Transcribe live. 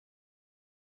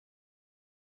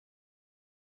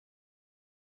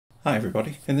Hi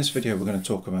everybody, in this video we're going to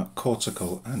talk about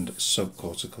cortical and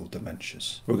subcortical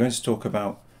dementias. We're going to talk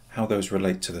about how those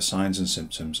relate to the signs and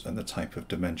symptoms and the type of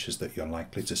dementias that you're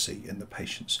likely to see in the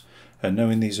patients. And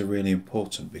knowing these are really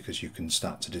important because you can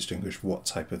start to distinguish what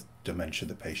type of dementia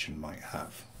the patient might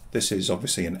have. This is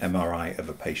obviously an MRI of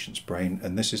a patient's brain,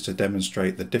 and this is to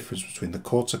demonstrate the difference between the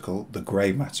cortical, the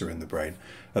grey matter in the brain,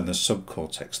 and the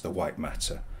subcortex, the white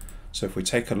matter. So if we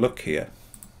take a look here,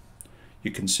 you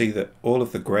can see that all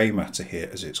of the grey matter here,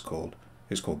 as it's called,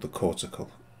 is called the cortical.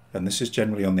 And this is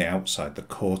generally on the outside, the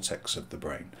cortex of the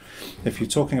brain. If you're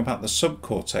talking about the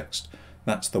subcortex,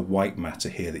 that's the white matter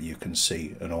here that you can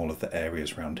see and all of the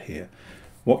areas around here.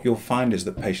 What you'll find is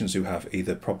that patients who have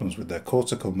either problems with their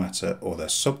cortical matter or their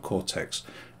subcortex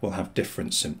will have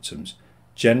different symptoms.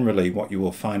 Generally, what you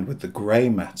will find with the grey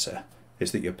matter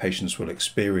is that your patients will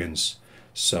experience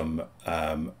some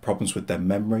problems with their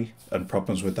memory and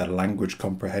problems with their language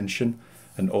comprehension,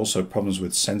 and also problems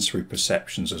with sensory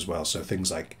perceptions as well. So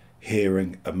things like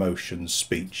hearing, emotions,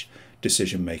 speech,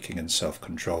 decision making and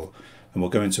self-control. And we'll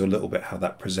go into a little bit how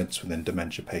that presents within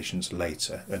dementia patients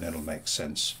later, and it'll make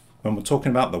sense. When we're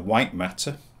talking about the white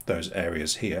matter, those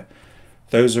areas here,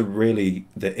 those are really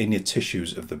the inner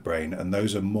tissues of the brain, and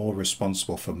those are more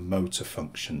responsible for motor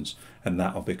functions, and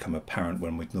that will become apparent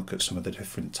when we look at some of the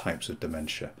different types of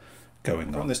dementia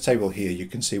going on. On this table here, you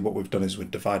can see what we've done is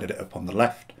we've divided it up on the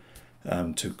left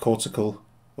to cortical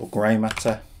or grey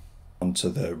matter. Onto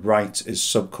the right is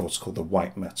subcortical, the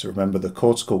white matter. Remember, the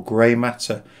cortical grey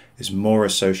matter is more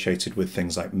associated with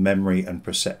things like memory and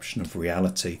perception of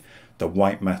reality. The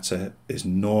white matter is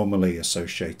normally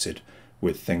associated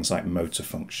with things like motor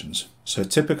functions. So a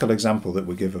typical example that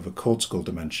we give of a cortical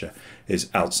dementia is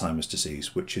Alzheimer's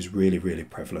disease, which is really, really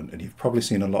prevalent, and you've probably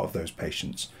seen a lot of those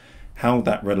patients. How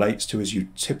that relates to is you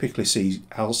typically see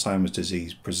Alzheimer's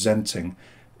disease presenting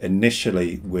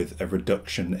initially with a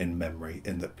reduction in memory,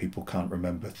 in that people can't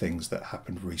remember things that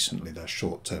happened recently, their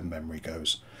short-term memory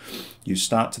goes. You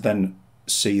start to then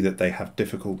see that they have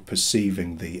difficulty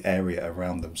perceiving the area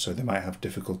around them, so they might have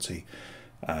difficulty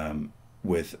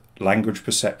with language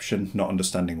perception, not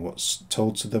understanding what's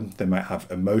told to them. They might have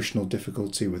emotional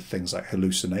difficulty with things like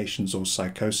hallucinations or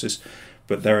psychosis,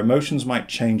 but their emotions might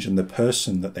change and the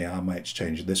person that they are might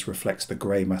change. This reflects the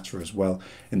grey matter as well,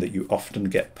 in that you often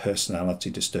get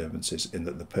personality disturbances, in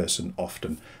that the person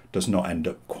often does not end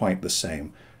up quite the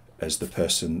same as the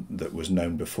person that was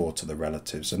known before to the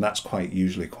relatives, and that's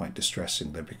usually quite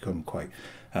distressing. They become quite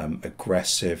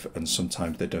aggressive, and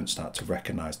sometimes they don't start to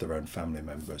recognize their own family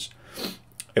members.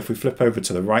 If we flip over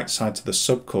to the right side, to the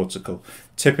subcortical,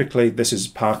 typically this is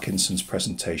Parkinson's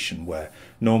presentation, where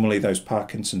normally those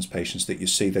Parkinson's patients that you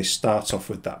see, they start off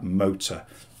with that motor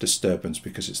disturbance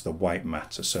because it's the white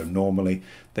matter. So normally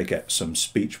they get some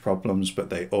speech problems,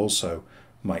 but they also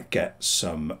might get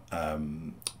some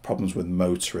problems with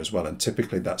motor as well, and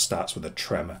typically that starts with a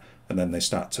tremor, and then they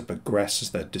start to progress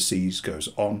as their disease goes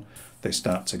on. They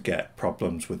start to get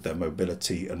problems with their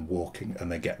mobility and walking,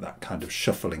 and they get that kind of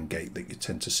shuffling gait that you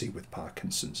tend to see with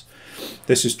Parkinson's.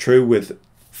 This is true with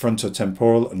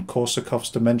frontotemporal and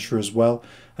Korsakoff's dementia as well.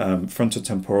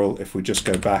 Frontotemporal, if we just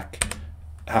go back,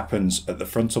 happens at the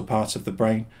frontal part of the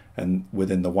brain and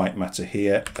within the white matter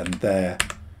here, and there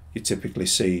you typically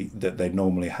see that they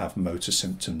normally have motor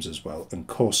symptoms as well. And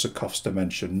Korsakoff's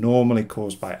dementia, normally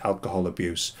caused by alcohol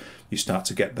abuse, you start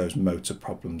to get those motor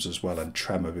problems as well, and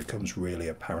tremor becomes really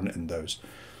apparent in those.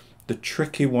 The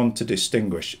tricky one to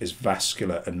distinguish is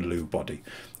vascular and Lewy body.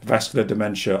 Vascular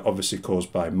dementia obviously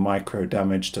caused by micro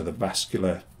damage to the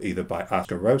vascular, either by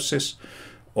atherosclerosis,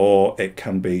 or it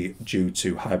can be due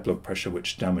to high blood pressure,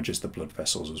 which damages the blood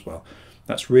vessels as well.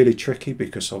 That's really tricky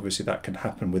because obviously that can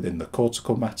happen within the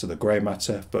cortical matter, the grey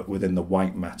matter, but within the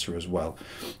white matter as well.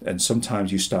 And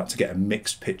sometimes you start to get a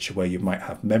mixed picture where you might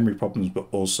have memory problems but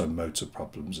also motor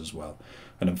problems as well.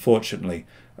 And unfortunately,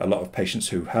 a lot of patients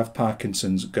who have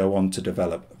Parkinson's go on to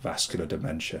develop vascular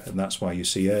dementia. And that's why you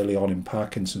see early on in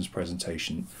Parkinson's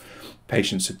presentation,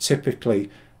 patients are typically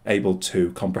able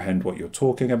to comprehend what you're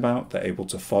talking about, they're able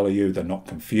to follow you, they're not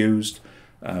confused.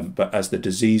 But as the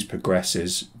disease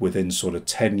progresses, within sort of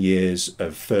 10 years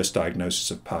of first diagnosis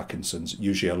of Parkinson's,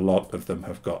 usually a lot of them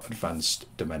have got advanced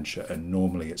dementia, and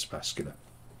normally it's vascular.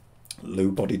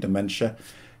 Lewy body dementia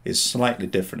is slightly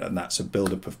different, and that's a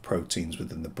buildup of proteins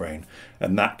within the brain,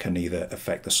 and that can either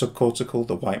affect the subcortical,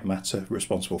 the white matter,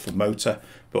 responsible for motor,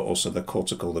 but also the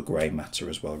cortical, the grey matter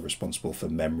as well, responsible for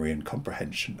memory and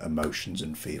comprehension, emotions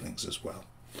and feelings as well.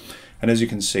 And as you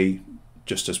can see,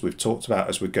 just as we've talked about,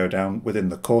 as we go down within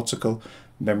the cortical,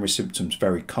 Memory symptoms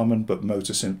very common, but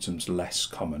motor symptoms less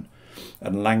common.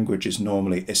 And language is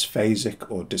normally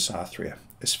asphasic or dysarthria.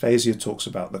 Asphasia talks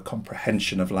about the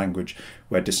comprehension of language,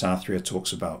 where dysarthria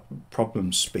talks about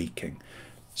problems speaking.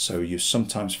 So you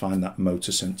sometimes find that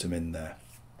motor symptom in there.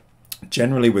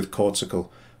 Generally with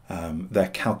cortical, their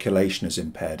calculation is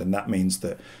impaired, and that means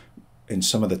that in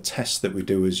some of the tests that we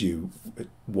do as you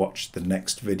watch the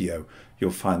next video, you'll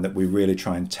find that we really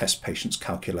try and test patients'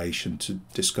 calculation to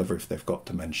discover if they've got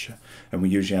dementia. And we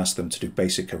usually ask them to do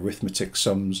basic arithmetic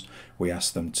sums. We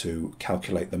ask them to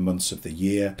calculate the months of the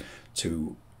year,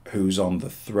 to who's on the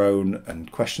throne,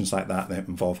 and questions like that that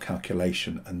involve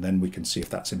calculation, and then we can see if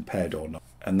that's impaired or not.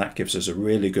 And that gives us a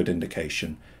really good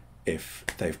indication if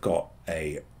they've got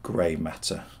a grey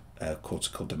matter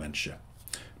cortical dementia.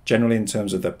 Generally, in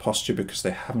terms of their posture, because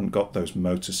they haven't got those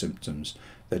motor symptoms,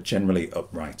 they're generally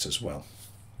upright as well.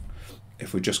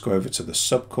 If we just go over to the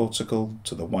subcortical,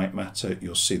 to the white matter,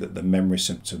 you'll see that the memory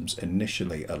symptoms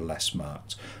initially are less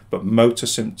marked. But motor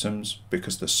symptoms,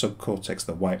 because the subcortex,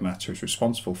 the white matter, is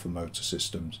responsible for motor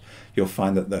systems, you'll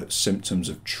find that the symptoms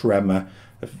of tremor,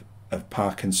 of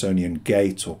Parkinsonian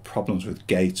gait or problems with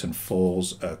gait and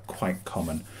falls are quite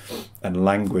common. And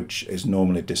language is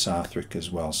normally dysarthric as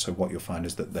well. So what you'll find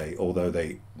is that they, although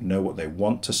they know what they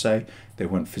want to say, they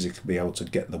won't physically be able to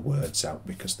get the words out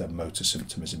because their motor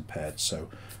symptom is impaired. So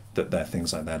that their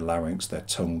things like their larynx, their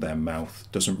tongue, their mouth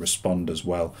doesn't respond as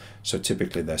well. So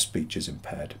typically their speech is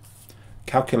impaired.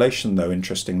 Calculation, though,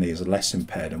 interestingly, is less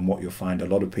impaired, and what you'll find, a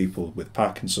lot of people with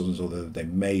Parkinson's, although they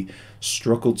may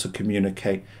struggle to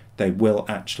communicate, they will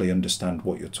actually understand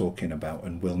what you're talking about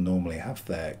and will normally have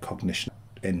their cognition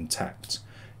intact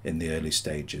in the early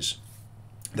stages.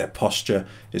 Their posture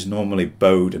is normally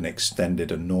bowed and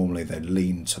extended, and normally they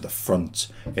lean to the front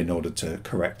in order to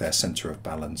correct their centre of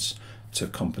balance to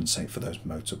compensate for those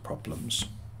motor problems.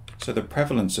 So the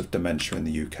prevalence of dementia in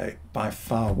the UK, by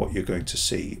far what you're going to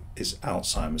see is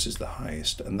Alzheimer's is the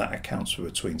highest, and that accounts for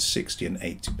between 60 and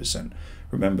 80%.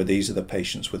 Remember, these are the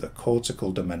patients with a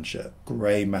cortical dementia.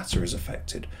 Grey matter is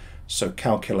affected, so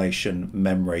calculation,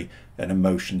 memory, and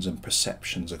emotions and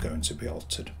perceptions are going to be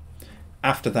altered.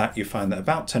 After that, you find that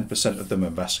about 10% of them are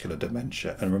vascular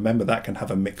dementia, and remember that can have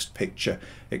a mixed picture.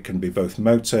 It can be both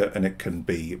motor and it can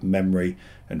be memory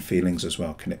and feelings as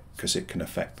well, because it can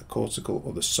affect the cortical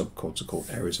or the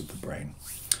subcortical areas of the brain.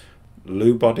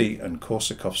 Lewy body and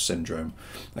Korsakoff syndrome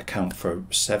account for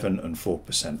 7 and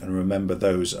 4%, and remember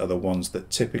those are the ones that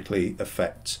typically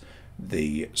affect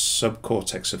the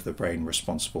subcortex of the brain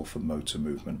responsible for motor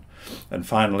movement. And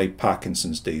finally,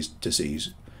 Parkinson's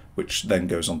disease, which then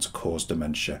goes on to cause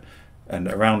dementia, and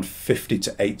around 50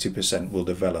 to 80% will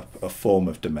develop a form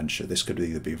of dementia. This could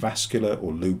either be vascular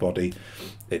or Lewy body.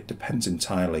 It depends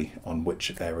entirely on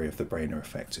which area of the brain are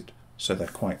affected, so they're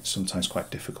sometimes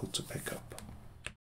quite difficult to pick up.